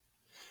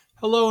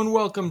Hello and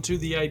welcome to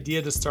the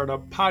Idea to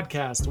Startup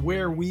podcast,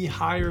 where we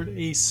hired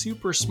a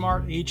super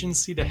smart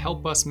agency to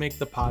help us make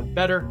the pod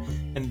better,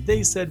 and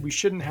they said we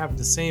shouldn't have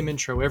the same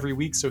intro every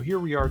week, so here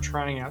we are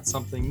trying out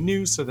something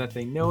new so that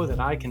they know that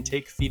I can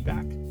take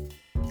feedback.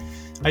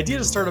 Idea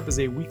to Startup is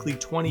a weekly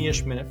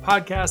 20-ish minute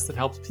podcast that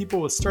helps people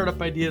with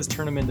startup ideas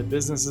turn them into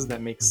businesses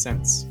that make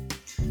sense.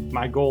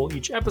 My goal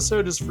each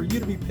episode is for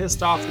you to be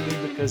pissed off at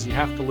me because you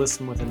have to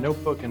listen with a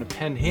notebook and a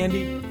pen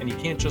handy, and you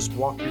can't just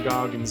walk your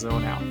dog and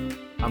zone out.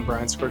 I'm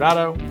Brian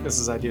Scordato, this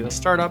is Idea to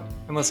Startup,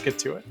 and let's get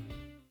to it.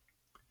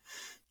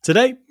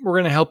 Today, we're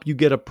going to help you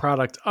get a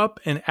product up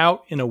and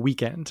out in a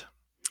weekend.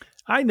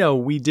 I know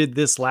we did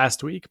this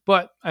last week,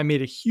 but I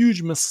made a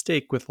huge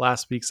mistake with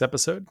last week's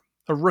episode,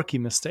 a rookie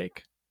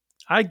mistake.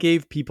 I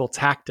gave people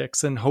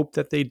tactics and hoped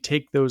that they'd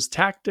take those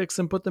tactics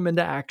and put them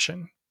into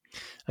action.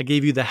 I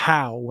gave you the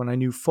how when I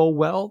knew full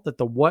well that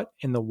the what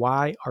and the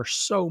why are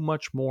so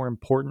much more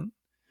important.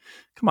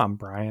 Come on,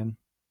 Brian.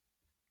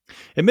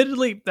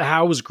 Admittedly, the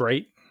how was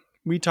great.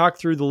 We talked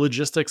through the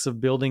logistics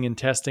of building and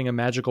testing a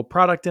magical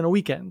product in a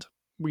weekend.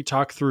 We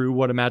talked through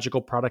what a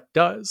magical product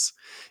does.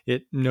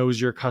 It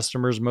knows your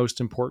customers' most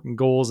important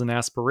goals and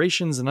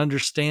aspirations and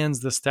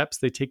understands the steps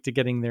they take to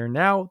getting there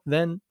now,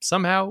 then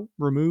somehow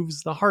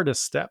removes the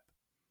hardest step.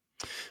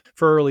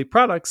 For early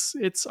products,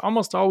 it's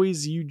almost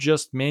always you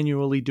just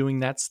manually doing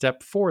that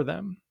step for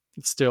them.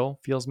 It still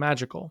feels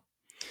magical.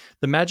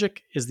 The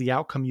magic is the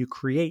outcome you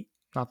create,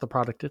 not the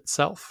product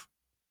itself.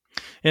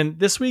 And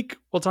this week,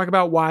 we'll talk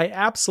about why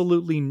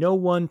absolutely no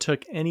one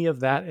took any of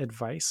that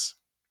advice.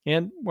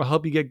 And we'll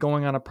help you get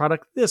going on a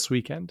product this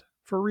weekend,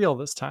 for real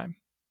this time.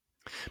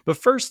 But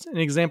first, an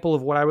example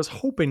of what I was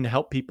hoping to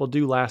help people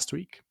do last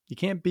week. You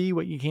can't be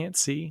what you can't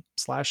see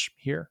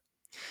 /here.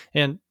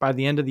 And by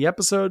the end of the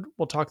episode,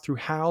 we'll talk through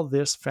how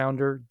this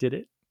founder did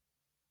it.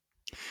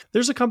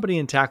 There's a company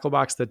in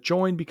Tacklebox that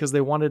joined because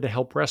they wanted to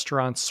help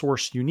restaurants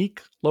source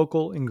unique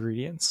local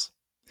ingredients.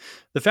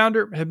 The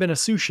founder had been a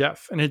sous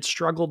chef and had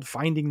struggled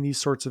finding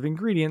these sorts of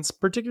ingredients,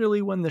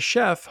 particularly when the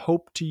chef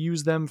hoped to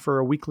use them for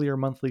a weekly or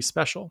monthly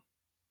special.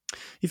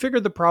 He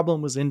figured the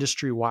problem was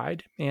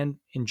industry-wide and,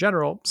 in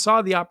general,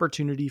 saw the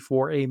opportunity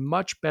for a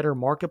much better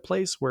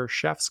marketplace where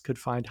chefs could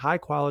find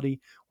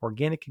high-quality,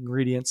 organic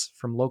ingredients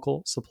from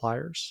local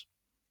suppliers.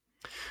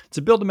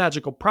 To build a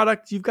magical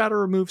product, you've got to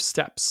remove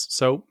steps,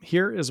 so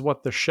here is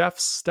what the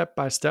chef's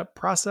step-by-step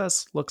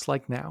process looks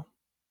like now.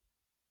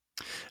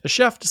 A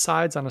chef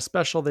decides on a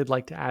special they'd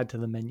like to add to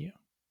the menu.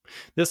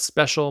 This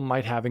special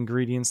might have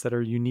ingredients that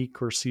are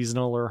unique or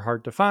seasonal or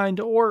hard to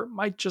find, or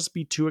might just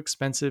be too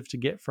expensive to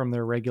get from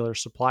their regular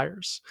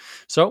suppliers.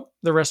 So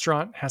the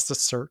restaurant has to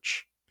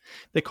search.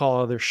 They call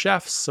other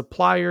chefs,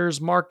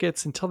 suppliers,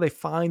 markets until they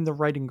find the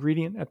right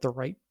ingredient at the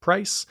right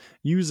price,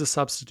 use a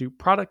substitute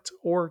product,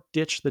 or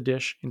ditch the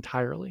dish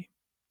entirely.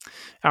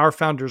 Our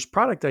founder's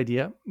product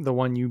idea, the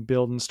one you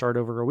build and start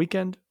over a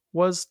weekend,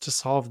 was to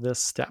solve this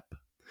step.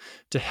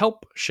 To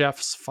help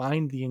chefs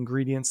find the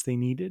ingredients they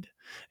needed,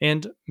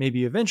 and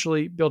maybe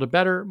eventually build a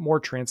better, more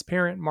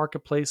transparent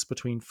marketplace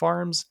between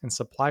farms and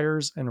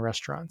suppliers and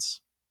restaurants.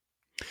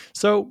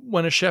 So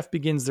when a chef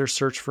begins their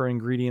search for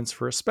ingredients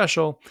for a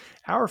special,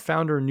 our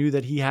founder knew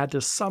that he had to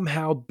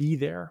somehow be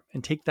there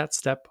and take that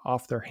step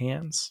off their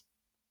hands.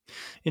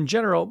 In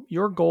general,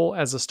 your goal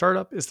as a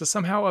startup is to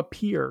somehow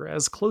appear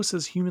as close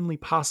as humanly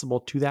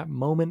possible to that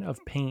moment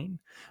of pain,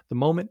 the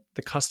moment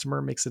the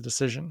customer makes a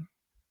decision.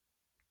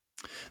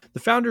 The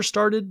founder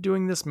started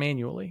doing this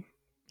manually.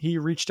 He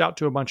reached out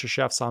to a bunch of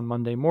chefs on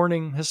Monday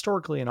morning,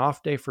 historically an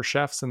off day for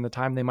chefs and the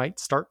time they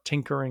might start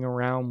tinkering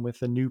around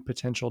with a new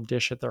potential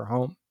dish at their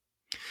home.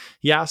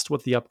 He asked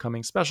what the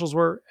upcoming specials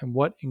were and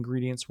what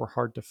ingredients were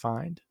hard to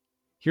find.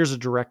 Here's a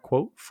direct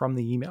quote from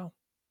the email.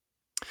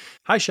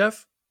 Hi,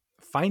 chef.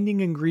 Finding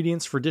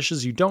ingredients for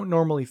dishes you don't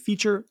normally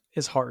feature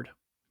is hard.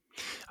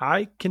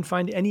 I can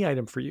find any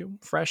item for you,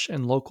 fresh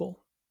and local.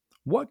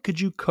 What could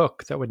you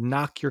cook that would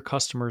knock your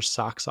customers'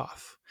 socks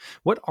off?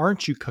 What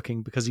aren't you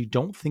cooking because you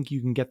don't think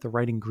you can get the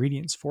right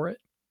ingredients for it?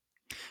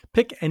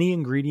 Pick any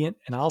ingredient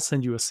and I'll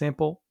send you a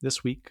sample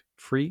this week,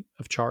 free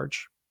of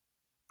charge.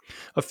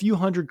 A few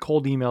hundred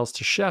cold emails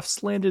to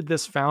chefs landed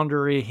this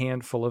founder a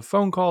handful of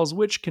phone calls,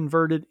 which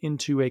converted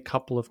into a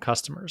couple of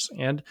customers.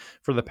 And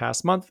for the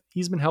past month,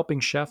 he's been helping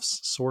chefs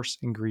source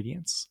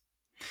ingredients.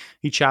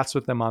 He chats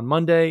with them on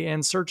Monday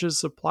and searches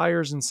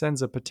suppliers and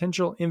sends a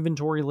potential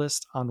inventory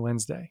list on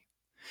Wednesday.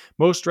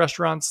 Most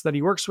restaurants that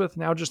he works with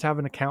now just have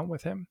an account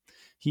with him.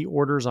 He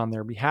orders on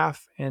their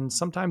behalf and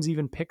sometimes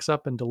even picks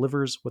up and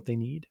delivers what they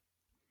need.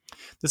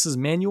 This is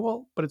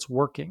manual, but it's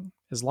working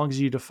as long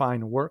as you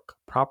define work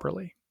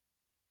properly.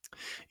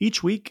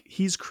 Each week,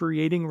 he's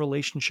creating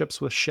relationships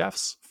with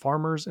chefs,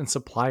 farmers, and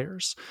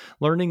suppliers,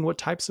 learning what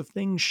types of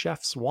things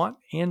chefs want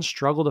and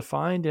struggle to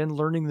find, and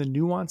learning the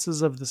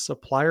nuances of the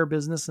supplier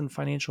business and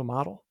financial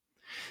model.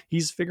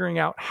 He's figuring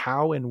out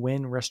how and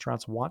when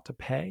restaurants want to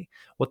pay,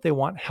 what they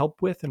want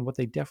help with, and what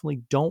they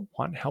definitely don't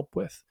want help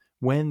with,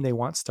 when they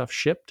want stuff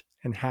shipped,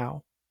 and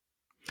how.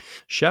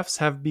 Chefs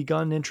have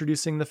begun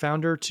introducing the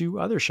founder to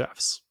other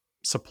chefs.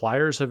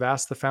 Suppliers have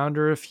asked the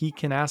founder if he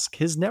can ask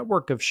his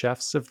network of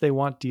chefs if they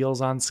want deals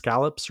on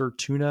scallops or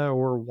tuna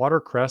or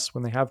watercress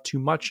when they have too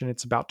much and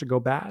it's about to go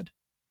bad.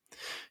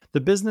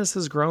 The business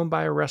has grown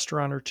by a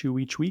restaurant or two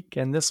each week,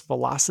 and this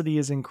velocity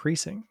is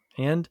increasing.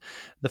 And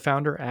the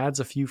founder adds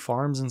a few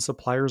farms and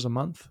suppliers a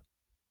month.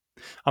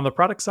 On the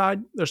product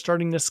side, they're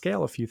starting to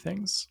scale a few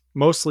things,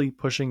 mostly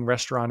pushing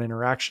restaurant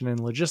interaction and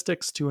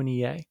logistics to an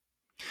EA.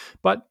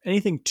 But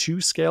anything too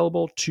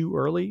scalable too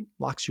early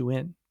locks you in,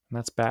 and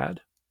that's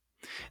bad.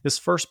 This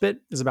first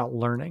bit is about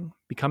learning,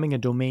 becoming a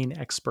domain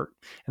expert.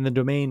 And the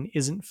domain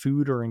isn't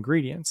food or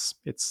ingredients,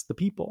 it's the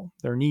people,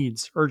 their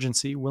needs,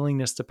 urgency,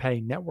 willingness to pay,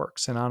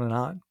 networks, and on and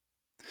on.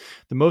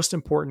 The most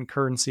important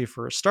currency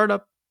for a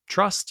startup,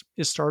 trust,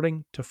 is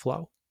starting to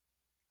flow.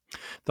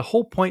 The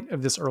whole point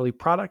of this early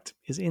product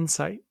is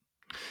insight,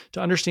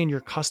 to understand your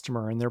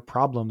customer and their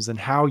problems and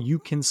how you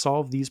can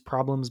solve these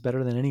problems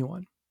better than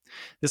anyone.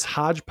 This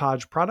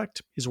hodgepodge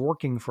product is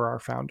working for our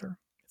founder.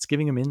 It's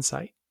giving him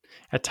insight.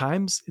 At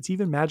times, it's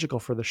even magical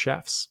for the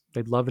chefs.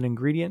 They'd love an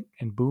ingredient,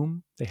 and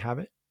boom, they have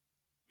it.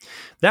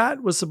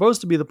 That was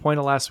supposed to be the point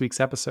of last week's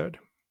episode,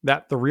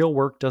 that the real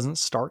work doesn't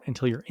start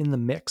until you're in the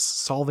mix,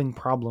 solving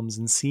problems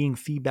and seeing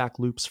feedback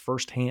loops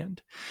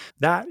firsthand.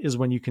 That is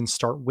when you can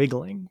start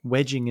wiggling,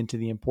 wedging into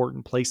the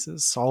important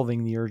places,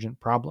 solving the urgent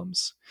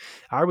problems.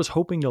 I was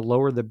hoping to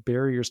lower the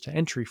barriers to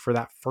entry for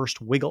that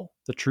first wiggle,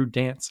 the true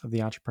dance of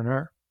the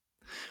entrepreneur.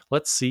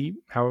 Let's see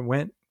how it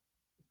went.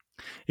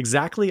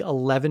 Exactly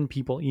 11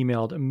 people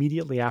emailed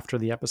immediately after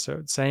the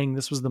episode saying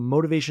this was the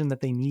motivation that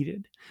they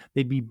needed.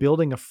 They'd be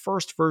building a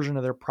first version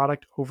of their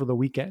product over the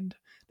weekend.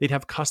 They'd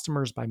have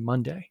customers by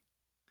Monday.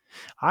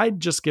 I'd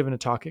just given a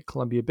talk at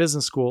Columbia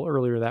Business School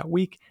earlier that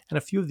week, and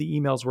a few of the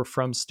emails were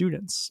from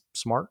students,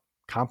 smart,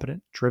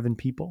 competent, driven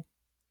people.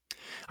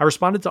 I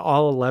responded to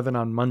all 11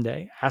 on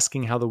Monday,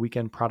 asking how the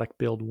weekend product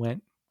build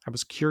went. I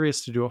was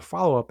curious to do a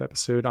follow-up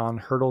episode on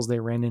hurdles they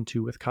ran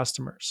into with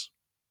customers.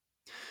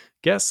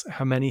 Guess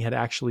how many had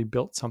actually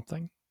built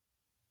something?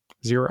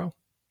 0.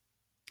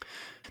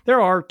 There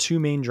are two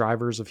main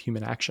drivers of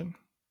human action.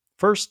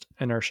 First,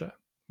 inertia.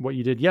 What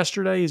you did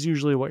yesterday is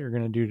usually what you're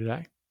going to do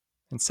today.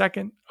 And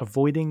second,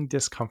 avoiding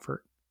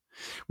discomfort.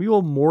 We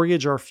will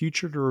mortgage our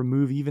future to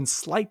remove even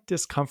slight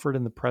discomfort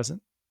in the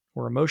present.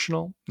 We're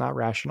emotional, not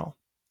rational.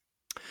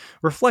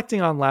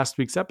 Reflecting on last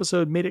week's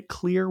episode made it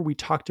clear we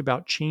talked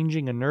about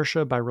changing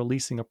inertia by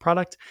releasing a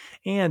product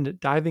and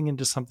diving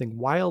into something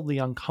wildly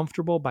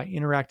uncomfortable by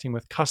interacting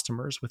with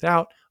customers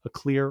without a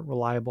clear,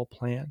 reliable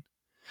plan.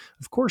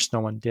 Of course,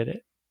 no one did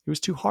it. It was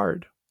too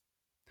hard.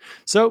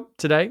 So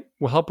today,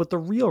 we'll help with the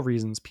real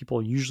reasons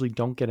people usually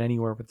don't get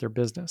anywhere with their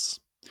business.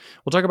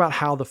 We'll talk about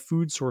how the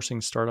food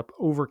sourcing startup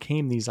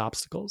overcame these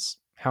obstacles,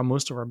 how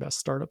most of our best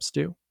startups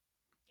do.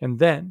 And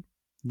then,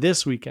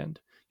 this weekend,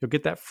 you'll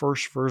get that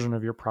first version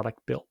of your product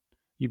built.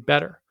 You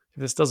better.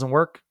 If this doesn't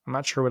work, I'm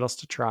not sure what else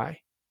to try.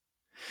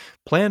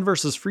 Plan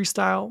versus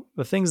freestyle,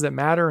 the things that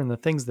matter and the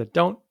things that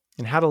don't,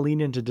 and how to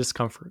lean into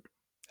discomfort.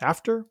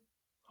 After,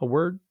 a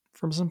word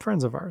from some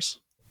friends of ours.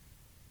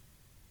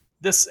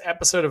 This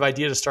episode of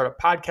Idea to Startup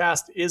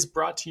podcast is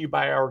brought to you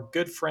by our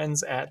good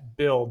friends at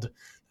Build.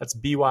 That's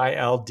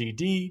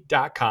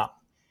BYLDD.com.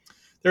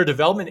 They're a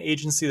development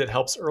agency that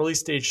helps early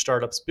stage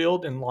startups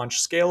build and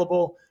launch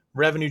scalable,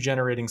 revenue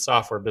generating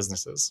software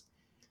businesses.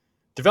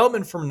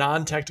 Development from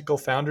non-technical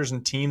founders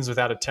and teams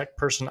without a tech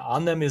person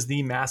on them is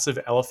the massive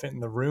elephant in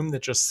the room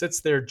that just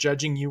sits there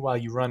judging you while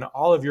you run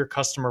all of your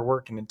customer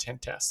work and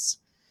intent tests.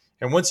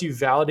 And once you've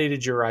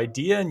validated your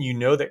idea and you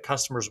know that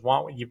customers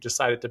want what you've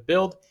decided to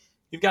build,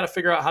 you've got to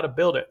figure out how to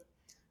build it.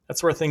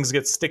 That's where things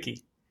get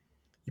sticky.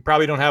 You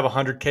probably don't have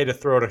 $100K to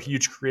throw at a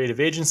huge creative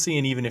agency,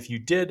 and even if you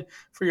did,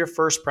 for your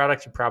first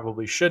product, you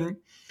probably shouldn't.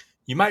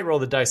 You might roll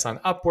the dice on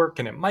Upwork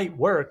and it might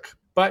work,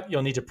 but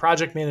you'll need to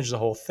project manage the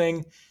whole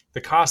thing.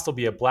 The cost will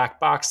be a black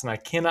box, and I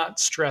cannot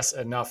stress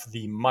enough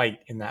the might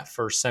in that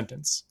first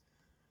sentence.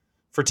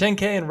 For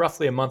 $10K and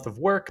roughly a month of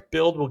work,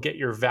 Build will get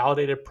your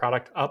validated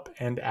product up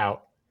and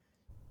out.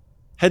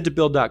 Head to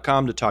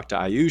build.com to talk to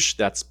Ayush,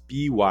 that's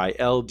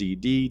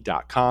BYLDD.com,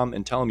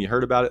 and tell him you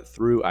heard about it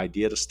through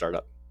Idea to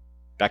Startup.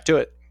 Back to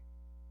it.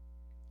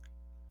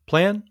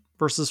 Plan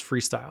versus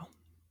freestyle.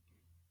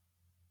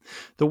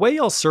 The way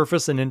you'll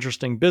surface an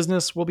interesting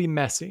business will be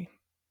messy.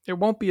 It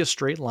won't be a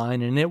straight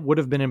line, and it would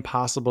have been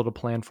impossible to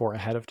plan for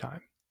ahead of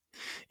time.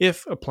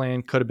 If a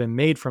plan could have been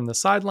made from the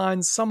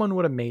sidelines, someone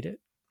would have made it.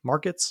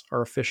 Markets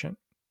are efficient.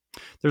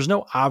 There's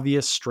no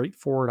obvious,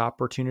 straightforward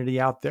opportunity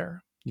out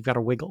there. You've got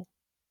to wiggle.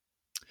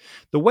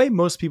 The way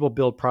most people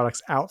build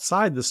products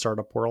outside the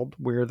startup world,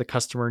 where the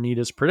customer need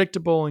is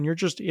predictable and you're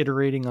just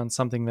iterating on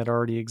something that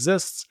already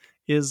exists,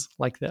 is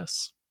like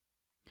this.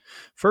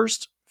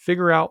 First,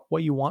 figure out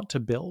what you want to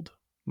build.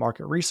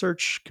 Market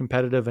research,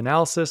 competitive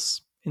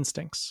analysis,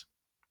 instincts.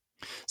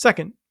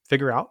 Second,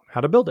 figure out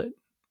how to build it.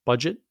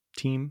 Budget,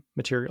 team,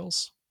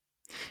 materials.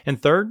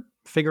 And third,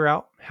 figure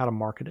out how to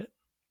market it.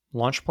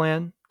 Launch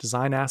plan,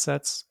 design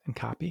assets, and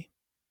copy.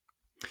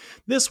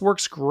 This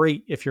works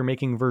great if you're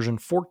making version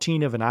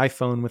 14 of an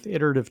iPhone with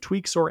iterative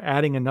tweaks or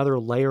adding another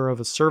layer of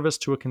a service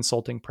to a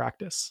consulting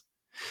practice.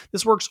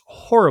 This works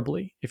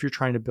horribly if you're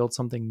trying to build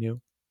something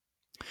new.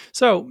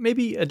 So,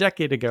 maybe a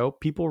decade ago,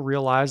 people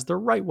realized the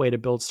right way to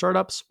build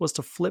startups was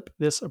to flip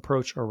this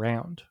approach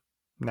around.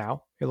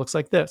 Now, it looks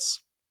like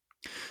this.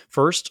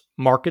 First,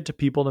 market to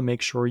people to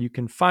make sure you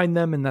can find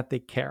them and that they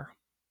care.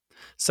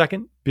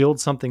 Second, build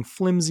something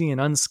flimsy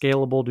and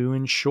unscalable to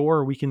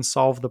ensure we can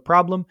solve the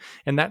problem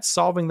and that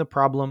solving the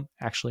problem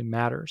actually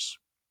matters.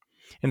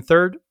 And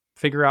third,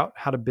 figure out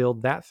how to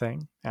build that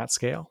thing at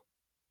scale.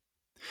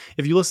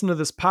 If you listen to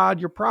this pod,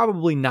 you're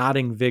probably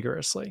nodding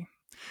vigorously.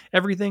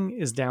 Everything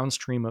is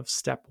downstream of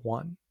step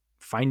one,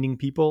 finding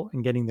people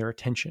and getting their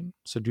attention.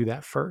 So do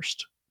that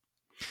first.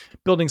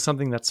 Building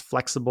something that's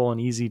flexible and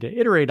easy to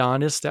iterate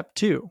on is step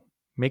two.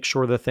 Make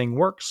sure the thing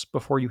works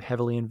before you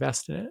heavily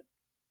invest in it.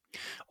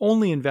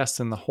 Only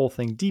invest in the whole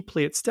thing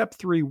deeply at step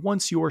three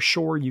once you are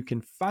sure you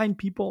can find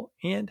people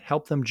and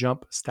help them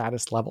jump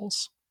status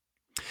levels.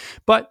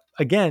 But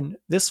again,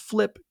 this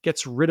flip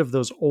gets rid of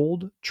those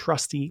old,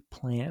 trusty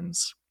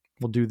plans.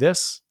 We'll do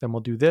this, then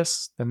we'll do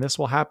this, then this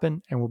will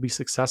happen, and we'll be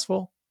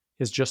successful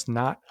is just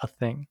not a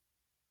thing.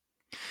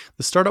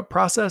 The startup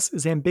process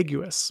is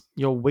ambiguous.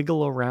 You'll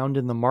wiggle around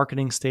in the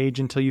marketing stage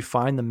until you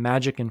find the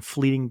magic and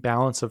fleeting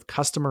balance of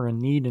customer and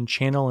need and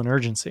channel and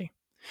urgency.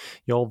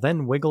 You'll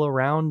then wiggle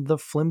around the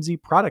flimsy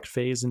product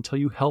phase until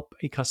you help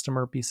a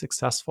customer be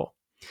successful.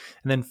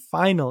 And then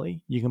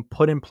finally, you can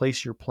put in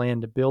place your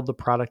plan to build the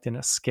product in a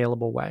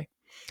scalable way.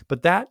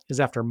 But that is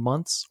after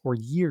months or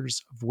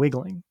years of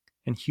wiggling,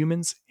 and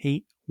humans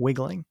hate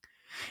wiggling.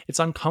 It's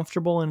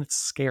uncomfortable and it's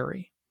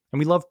scary. And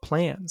we love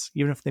plans,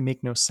 even if they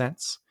make no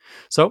sense.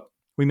 So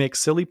we make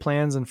silly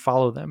plans and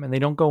follow them, and they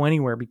don't go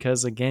anywhere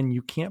because, again,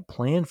 you can't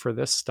plan for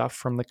this stuff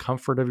from the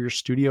comfort of your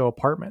studio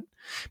apartment.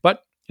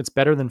 But it's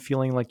better than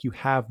feeling like you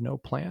have no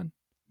plan.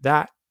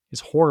 That is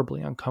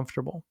horribly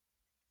uncomfortable.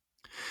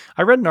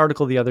 I read an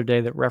article the other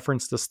day that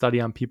referenced a study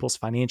on people's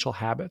financial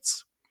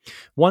habits.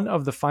 One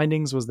of the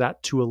findings was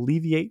that to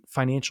alleviate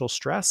financial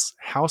stress,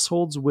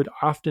 households would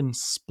often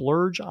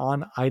splurge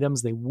on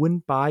items they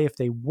wouldn't buy if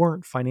they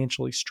weren't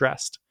financially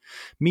stressed,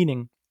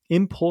 meaning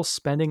impulse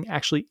spending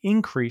actually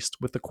increased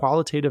with the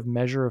qualitative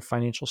measure of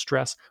financial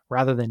stress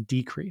rather than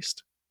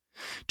decreased.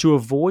 To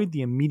avoid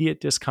the immediate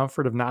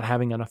discomfort of not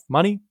having enough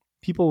money,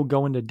 people will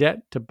go into debt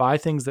to buy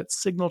things that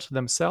signal to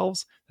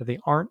themselves that they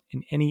aren't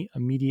in any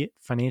immediate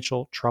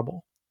financial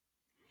trouble.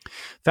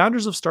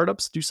 Founders of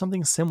startups do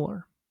something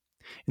similar.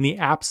 In the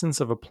absence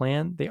of a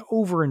plan, they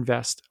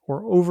overinvest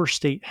or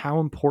overstate how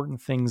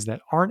important things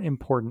that aren't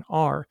important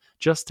are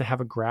just to have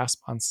a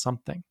grasp on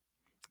something.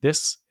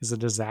 This is a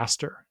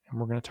disaster, and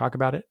we're going to talk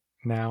about it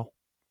now.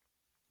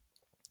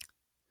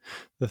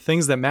 The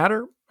things that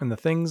matter and the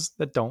things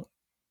that don't.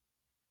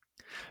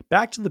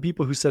 Back to the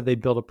people who said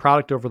they'd build a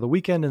product over the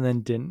weekend and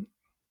then didn't.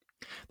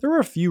 There were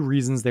a few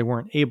reasons they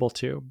weren't able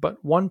to,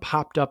 but one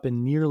popped up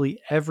in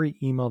nearly every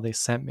email they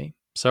sent me,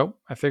 so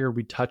I figured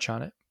we'd touch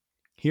on it.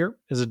 Here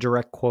is a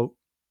direct quote.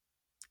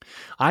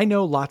 I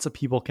know lots of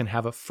people can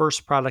have a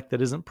first product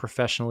that isn't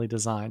professionally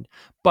designed,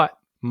 but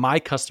my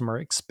customer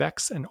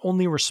expects and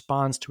only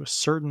responds to a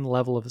certain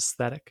level of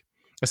aesthetic.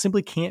 I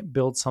simply can't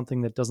build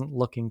something that doesn't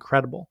look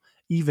incredible,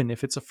 even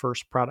if it's a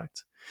first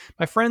product.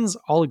 My friends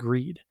all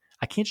agreed.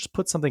 I can't just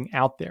put something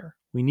out there.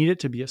 We need it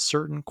to be a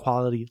certain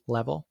quality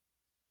level.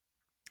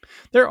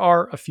 There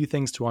are a few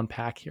things to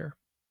unpack here.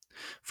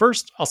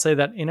 First, I'll say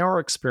that in our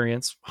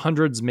experience,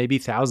 hundreds, maybe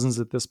thousands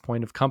at this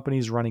point of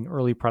companies running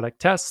early product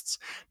tests,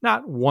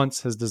 not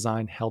once has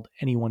design held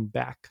anyone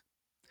back.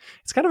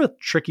 It's kind of a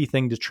tricky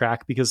thing to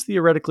track because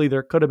theoretically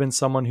there could have been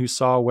someone who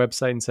saw a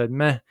website and said,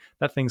 meh,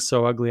 that thing's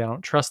so ugly, I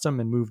don't trust them,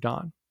 and moved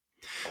on.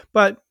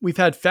 But we've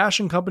had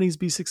fashion companies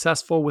be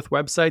successful with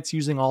websites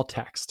using all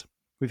text.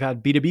 We've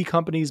had B2B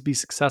companies be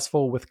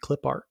successful with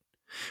clip art.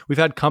 We've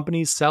had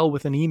companies sell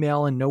with an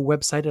email and no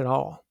website at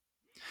all.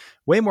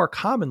 Way more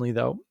commonly,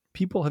 though,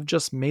 people have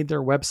just made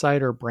their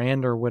website or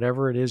brand or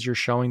whatever it is you're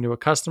showing to a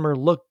customer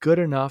look good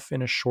enough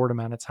in a short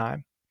amount of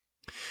time.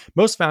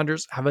 Most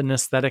founders have an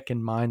aesthetic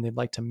in mind they'd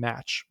like to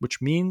match,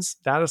 which means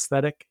that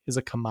aesthetic is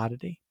a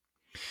commodity.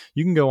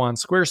 You can go on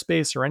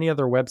Squarespace or any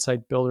other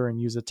website builder and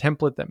use a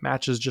template that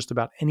matches just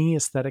about any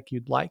aesthetic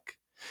you'd like.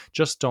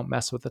 Just don't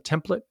mess with the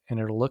template and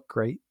it'll look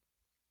great.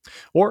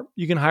 Or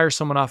you can hire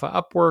someone off of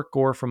Upwork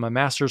or from a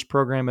master's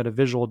program at a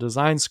visual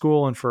design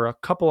school, and for a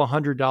couple of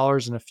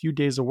 $100 and a few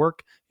days of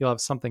work, you'll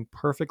have something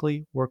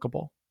perfectly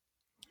workable.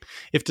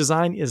 If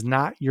design is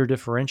not your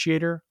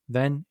differentiator,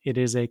 then it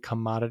is a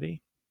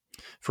commodity.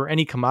 For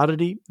any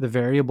commodity, the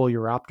variable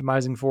you're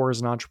optimizing for as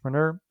an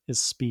entrepreneur is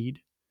speed.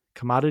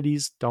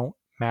 Commodities don't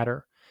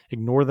matter.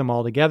 Ignore them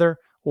altogether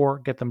or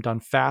get them done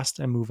fast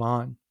and move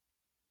on.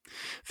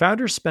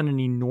 Founders spend an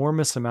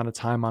enormous amount of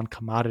time on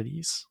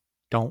commodities.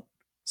 Don't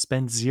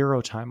spend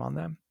zero time on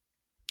them.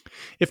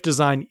 If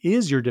design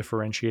is your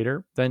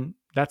differentiator, then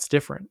that's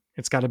different.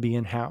 It's got to be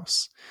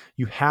in-house.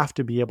 You have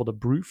to be able to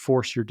brute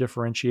force your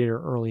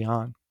differentiator early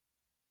on.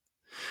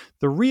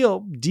 The real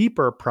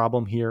deeper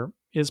problem here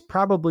is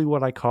probably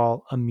what I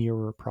call a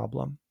mirror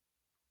problem.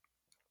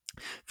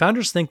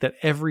 Founders think that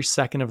every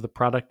second of the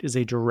product is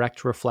a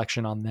direct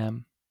reflection on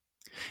them.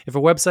 If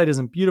a website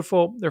isn't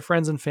beautiful, their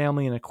friends and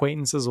family and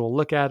acquaintances will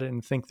look at it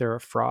and think they're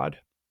a fraud.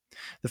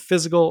 The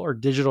physical or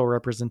digital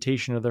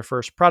representation of their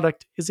first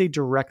product is a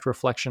direct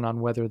reflection on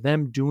whether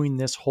them doing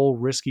this whole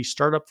risky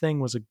startup thing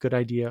was a good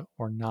idea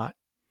or not.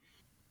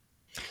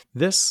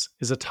 This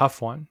is a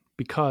tough one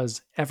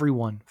because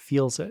everyone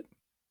feels it.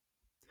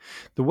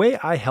 The way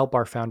I help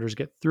our founders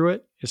get through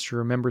it is to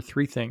remember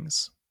three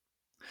things.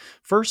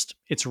 First,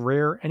 it's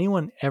rare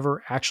anyone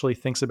ever actually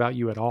thinks about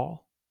you at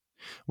all.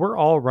 We're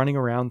all running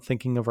around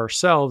thinking of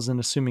ourselves and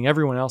assuming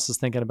everyone else is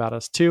thinking about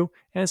us too,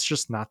 and it's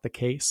just not the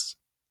case.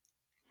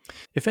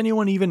 If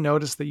anyone even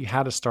noticed that you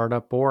had a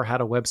startup or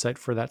had a website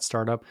for that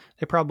startup,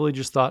 they probably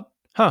just thought,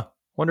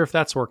 wonder if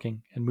that's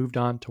working, and moved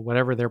on to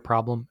whatever their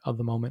problem of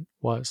the moment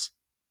was.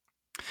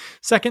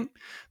 Second,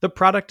 the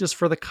product is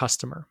for the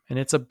customer, and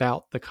it's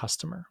about the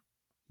customer.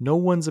 No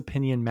one's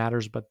opinion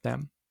matters but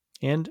them.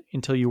 And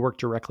until you work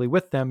directly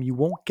with them, you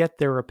won't get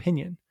their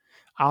opinion.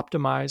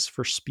 Optimize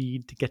for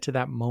speed to get to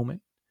that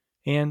moment.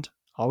 And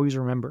always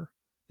remember,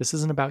 this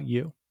isn't about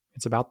you,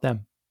 it's about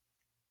them.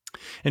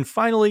 And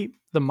finally,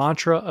 the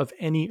mantra of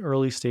any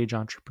early stage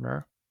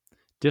entrepreneur: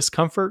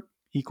 discomfort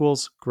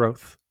equals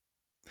growth.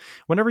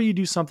 Whenever you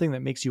do something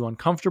that makes you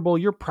uncomfortable,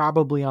 you're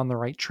probably on the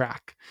right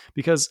track.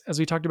 Because, as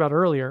we talked about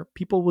earlier,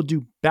 people will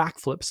do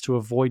backflips to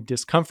avoid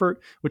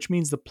discomfort, which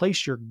means the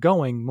place you're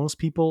going, most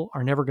people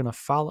are never going to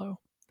follow.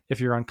 If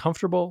you're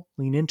uncomfortable,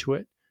 lean into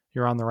it.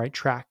 You're on the right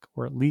track,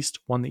 or at least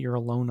one that you're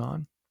alone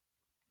on.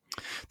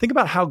 Think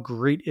about how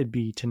great it'd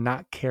be to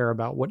not care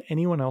about what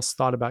anyone else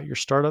thought about your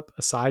startup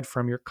aside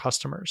from your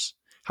customers.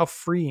 How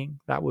freeing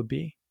that would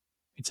be.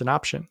 It's an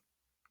option.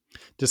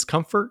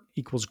 Discomfort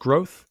equals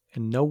growth,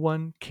 and no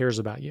one cares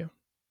about you.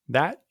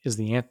 That is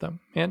the anthem,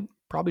 and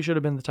probably should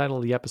have been the title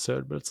of the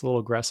episode, but it's a little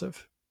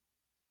aggressive.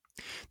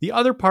 The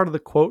other part of the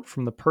quote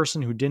from the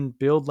person who didn't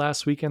build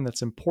last weekend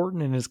that's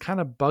important and is kind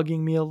of bugging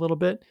me a little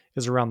bit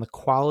is around the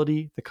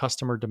quality the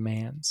customer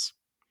demands.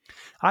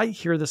 I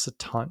hear this a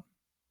ton.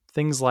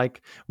 Things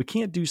like, we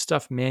can't do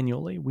stuff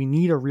manually. We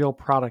need a real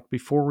product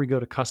before we go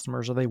to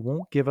customers or they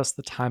won't give us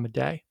the time of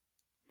day.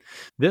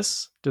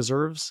 This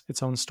deserves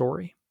its own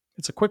story.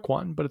 It's a quick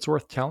one, but it's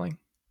worth telling.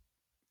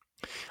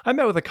 I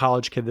met with a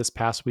college kid this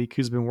past week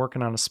who's been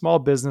working on a small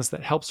business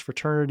that helps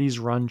fraternities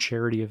run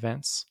charity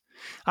events.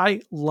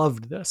 I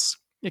loved this.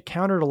 It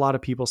countered a lot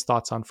of people's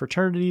thoughts on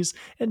fraternities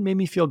and made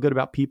me feel good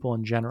about people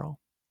in general.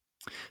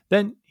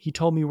 Then he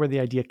told me where the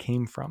idea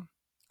came from.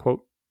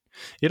 Quote,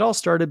 "It all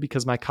started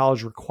because my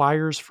college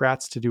requires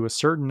frats to do a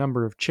certain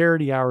number of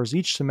charity hours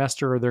each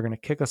semester or they're going to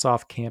kick us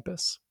off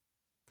campus."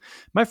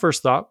 My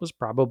first thought was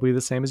probably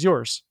the same as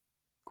yours.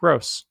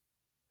 Gross.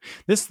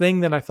 This thing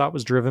that I thought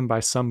was driven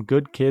by some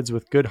good kids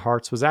with good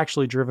hearts was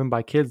actually driven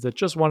by kids that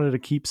just wanted to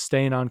keep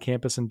staying on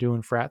campus and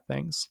doing frat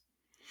things.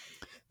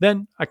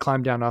 Then I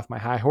climbed down off my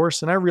high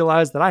horse and I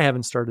realized that I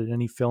haven't started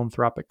any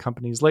philanthropic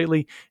companies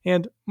lately,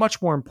 and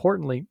much more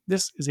importantly,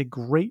 this is a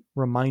great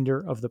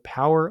reminder of the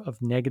power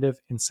of negative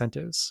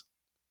incentives.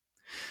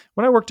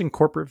 When I worked in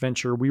corporate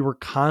venture, we were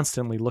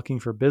constantly looking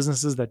for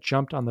businesses that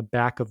jumped on the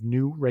back of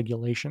new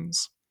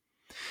regulations.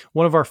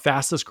 One of our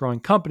fastest growing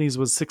companies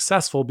was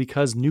successful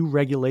because new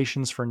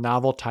regulations for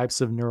novel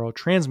types of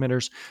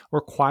neurotransmitters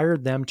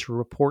required them to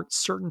report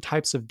certain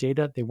types of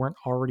data they weren't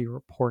already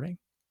reporting.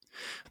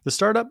 The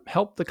startup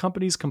helped the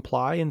companies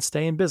comply and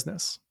stay in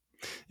business.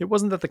 It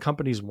wasn't that the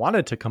companies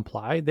wanted to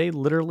comply, they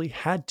literally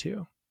had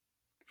to.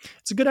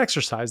 It's a good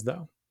exercise,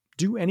 though.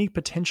 Do any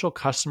potential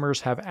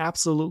customers have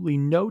absolutely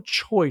no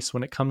choice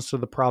when it comes to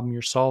the problem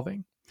you're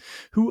solving?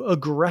 Who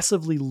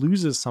aggressively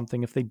loses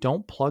something if they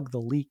don't plug the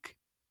leak?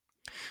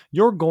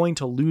 You're going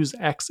to lose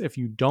X if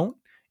you don't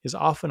is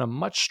often a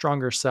much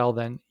stronger sell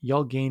than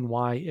you'll gain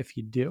Y if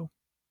you do.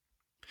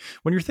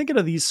 When you're thinking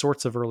of these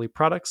sorts of early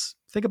products,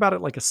 think about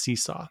it like a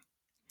seesaw.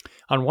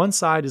 On one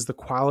side is the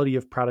quality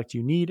of product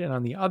you need, and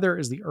on the other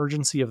is the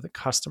urgency of the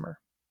customer.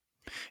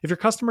 If your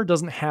customer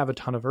doesn't have a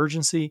ton of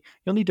urgency,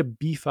 you'll need to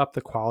beef up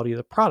the quality of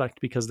the product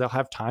because they'll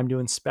have time to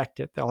inspect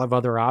it. They'll have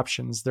other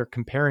options they're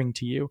comparing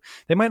to you.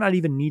 They might not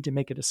even need to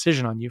make a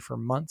decision on you for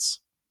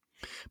months.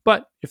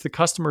 But if the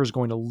customer is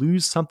going to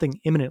lose something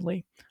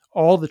imminently,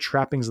 all the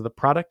trappings of the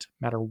product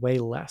matter way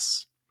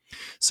less.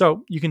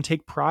 So you can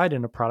take pride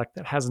in a product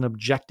that has an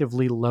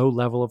objectively low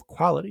level of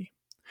quality.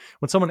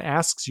 When someone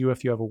asks you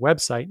if you have a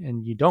website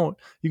and you don't,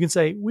 you can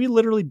say, "We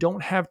literally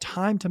don't have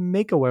time to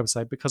make a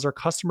website because our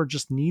customer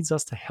just needs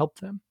us to help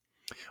them."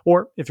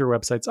 Or if your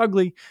website's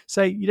ugly,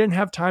 say, "You didn't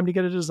have time to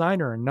get a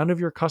designer and none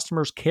of your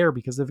customers care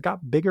because they've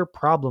got bigger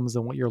problems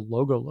than what your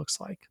logo looks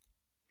like."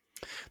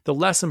 The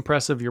less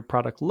impressive your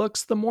product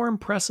looks, the more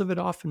impressive it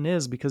often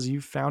is because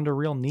you've found a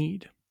real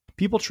need.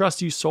 People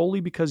trust you solely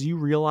because you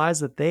realize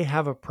that they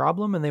have a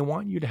problem and they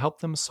want you to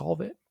help them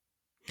solve it.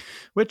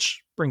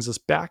 Which brings us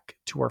back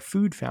to our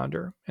food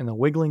founder and the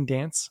wiggling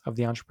dance of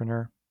the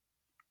entrepreneur.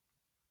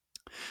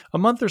 A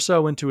month or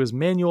so into his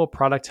manual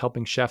product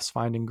helping chefs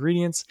find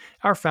ingredients,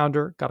 our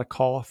founder got a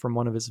call from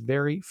one of his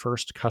very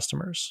first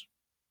customers.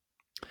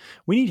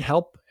 "We need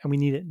help and we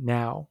need it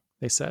now,"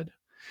 they said.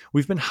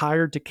 "We've been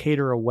hired to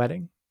cater a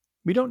wedding.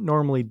 We don't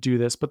normally do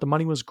this, but the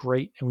money was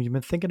great and we've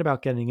been thinking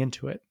about getting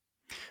into it.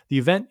 The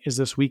event is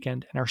this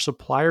weekend, and our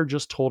supplier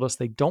just told us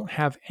they don't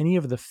have any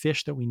of the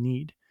fish that we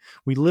need.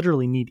 We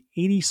literally need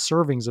 80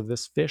 servings of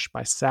this fish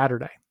by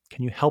Saturday.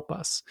 Can you help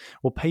us?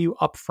 We'll pay you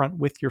upfront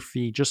with your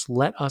fee. Just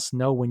let us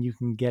know when you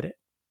can get it."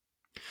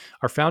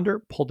 Our founder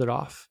pulled it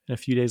off, and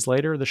a few days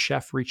later, the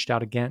chef reached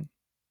out again.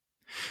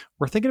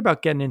 "We're thinking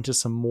about getting into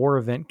some more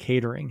event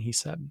catering," he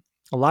said.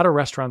 "A lot of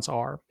restaurants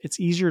are. It's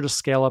easier to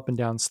scale up and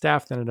down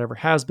staff than it ever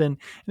has been,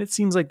 and it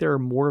seems like there are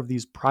more of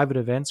these private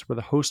events where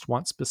the host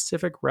wants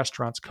specific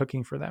restaurants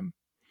cooking for them.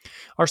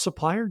 Our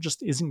supplier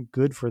just isn't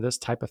good for this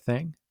type of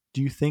thing.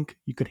 Do you think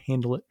you could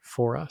handle it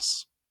for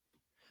us?"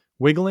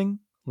 Wiggling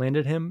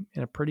landed him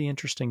in a pretty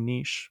interesting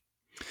niche.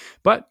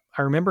 But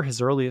I remember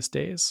his earliest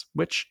days,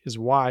 which is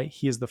why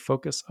he is the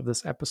focus of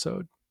this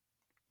episode.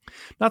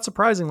 Not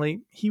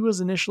surprisingly, he was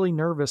initially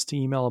nervous to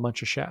email a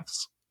bunch of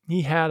chefs.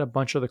 He had a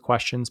bunch of the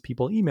questions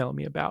people email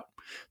me about.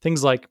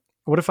 Things like,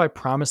 what if I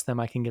promise them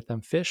I can get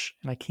them fish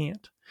and I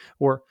can't?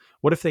 Or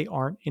what if they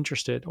aren't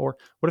interested? Or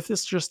what if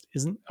this just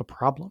isn't a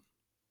problem?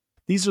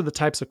 These are the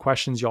types of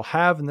questions you'll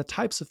have and the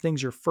types of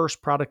things your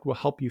first product will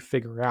help you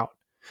figure out.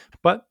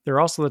 But they're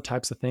also the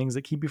types of things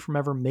that keep you from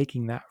ever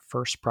making that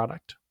first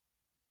product.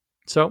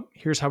 So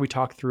here's how we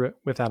talk through it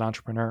with that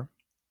entrepreneur.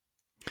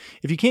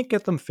 "If you can't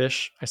get them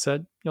fish," I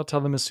said, "you'll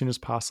tell them as soon as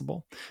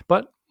possible.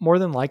 But more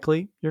than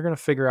likely, you're going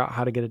to figure out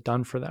how to get it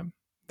done for them.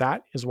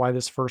 That is why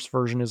this first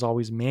version is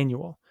always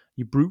manual.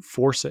 You brute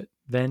force it,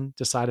 then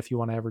decide if you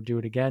want to ever do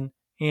it again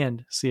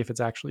and see if it's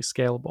actually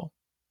scalable."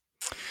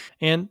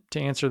 And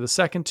to answer the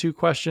second two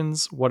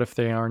questions, what if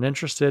they aren't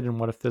interested and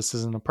what if this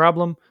isn't a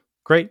problem?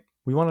 Great.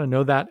 We want to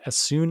know that as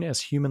soon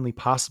as humanly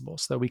possible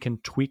so that we can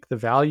tweak the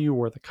value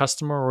or the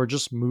customer or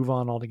just move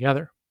on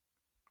altogether.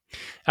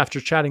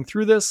 After chatting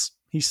through this,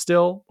 he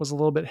still was a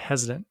little bit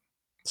hesitant.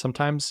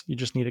 Sometimes you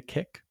just need a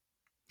kick.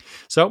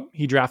 So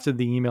he drafted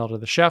the email to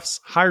the chefs,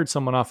 hired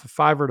someone off of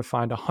Fiverr to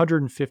find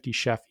 150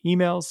 chef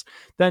emails,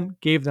 then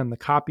gave them the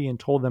copy and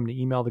told them to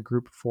email the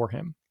group for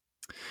him.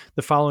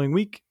 The following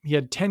week, he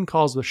had 10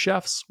 calls with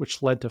chefs,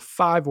 which led to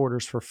 5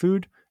 orders for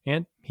food,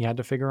 and he had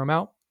to figure them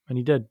out, and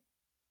he did.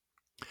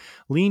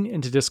 Lean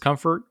into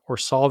discomfort or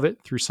solve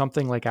it through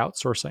something like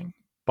outsourcing,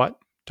 but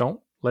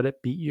don't let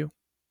it beat you.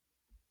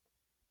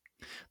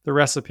 The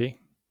recipe.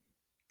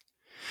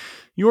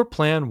 Your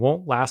plan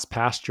won't last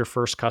past your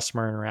first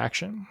customer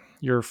interaction.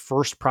 Your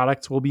first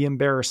product will be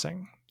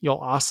embarrassing. You'll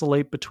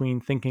oscillate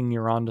between thinking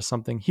you're onto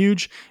something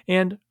huge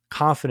and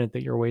confident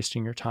that you're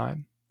wasting your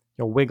time.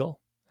 You'll wiggle,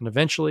 and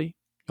eventually,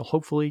 you'll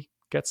hopefully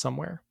get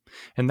somewhere.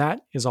 And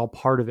that is all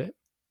part of it.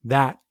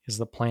 That is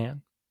the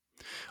plan.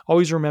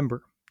 Always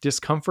remember,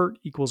 discomfort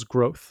equals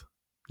growth.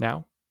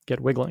 Now,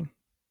 get wiggling.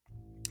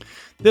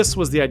 This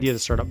was the Idea to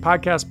Startup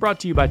podcast brought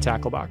to you by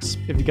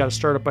Tacklebox. If you got a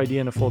startup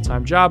idea and a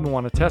full-time job and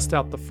want to test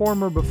out the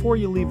former before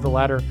you leave the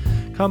latter,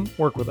 come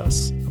work with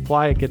us.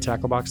 Apply at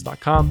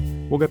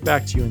gettacklebox.com. We'll get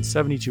back to you in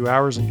 72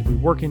 hours and you'll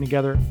be working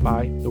together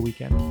by the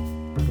weekend.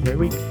 Have a great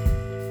week.